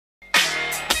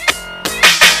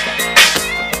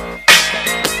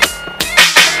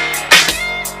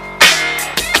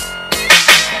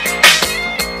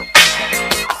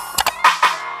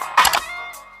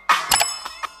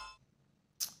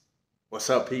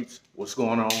up, peeps? What's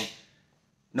going on?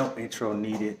 No intro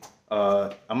needed.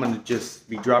 I'm gonna just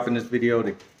be dropping this video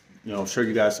to, show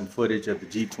you guys some footage of the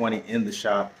G20 in the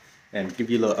shop and give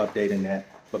you a little update in that.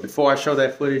 But before I show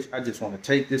that footage, I just want to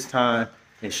take this time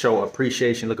and show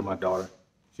appreciation. Look at my daughter;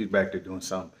 she's back there doing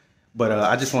something. But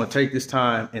I just want to take this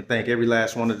time and thank every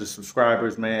last one of the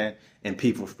subscribers, man, and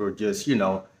people for just,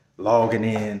 logging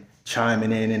in,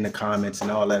 chiming in the comments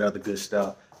and all that other good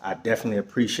stuff. I definitely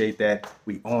appreciate that.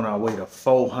 We on our way to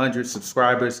 400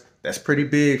 subscribers. That's pretty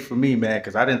big for me, man,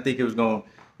 because I didn't think it was going to,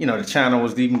 the channel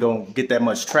was even going to get that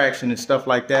much traction and stuff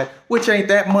like that, which ain't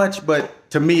that much, but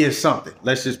to me it's something.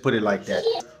 Let's just put it like that.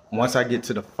 Once I get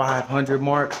to the 500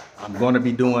 mark, I'm going to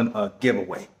be doing a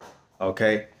giveaway,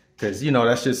 okay? Because,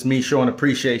 that's just me showing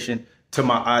appreciation to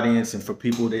my audience and for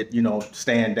people that,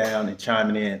 stand down and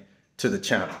chiming in to the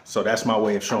channel. So that's my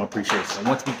way of showing appreciation. And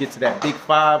once we get to that big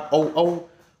 500,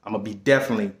 I'm gonna be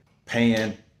definitely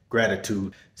paying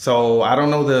gratitude. So I don't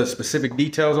know the specific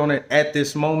details on it at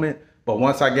this moment, but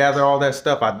once I gather all that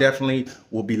stuff, I definitely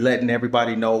will be letting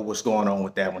everybody know what's going on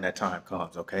with that when that time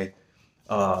comes, okay?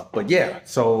 But yeah,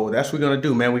 so that's what we're gonna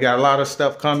do, man. We got a lot of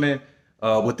stuff coming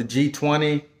with the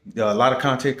G20, a lot of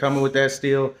content coming with that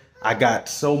still. I got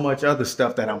so much other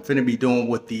stuff that I'm finna be doing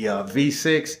with the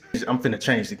V6. I'm finna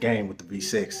change the game with the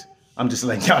V6. I'm just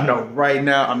letting y'all know right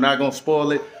now. I'm not gonna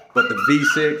spoil it. But the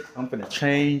V6, I'm gonna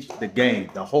change the game,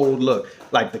 the whole look.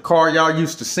 Like the car y'all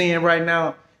used to seeing right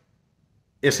now,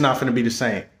 it's not gonna be the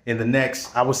same. In the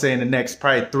next, I would say in the next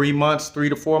probably 3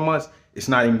 to 4 months, it's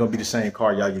not even gonna be the same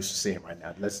car y'all used to seeing right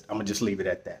now. I'm gonna just leave it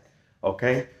at that,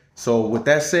 okay? So with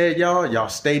that said, y'all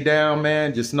stay down,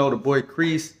 man. Just know the boy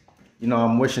Kriese,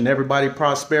 I'm wishing everybody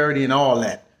prosperity and all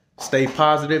that. Stay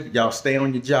positive, y'all stay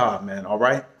on your job, man, all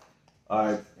right? All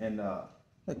right, and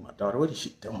look at my daughter, what is she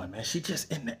doing, man? She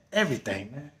just into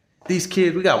everything, man. These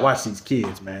kids, we gotta watch these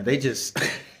kids, man. They just,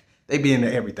 they be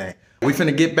into everything. We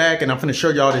finna get back and I'm finna show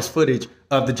y'all this footage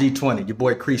of the G20. Your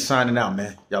boy Kriese signing out,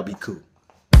 man. Y'all be cool.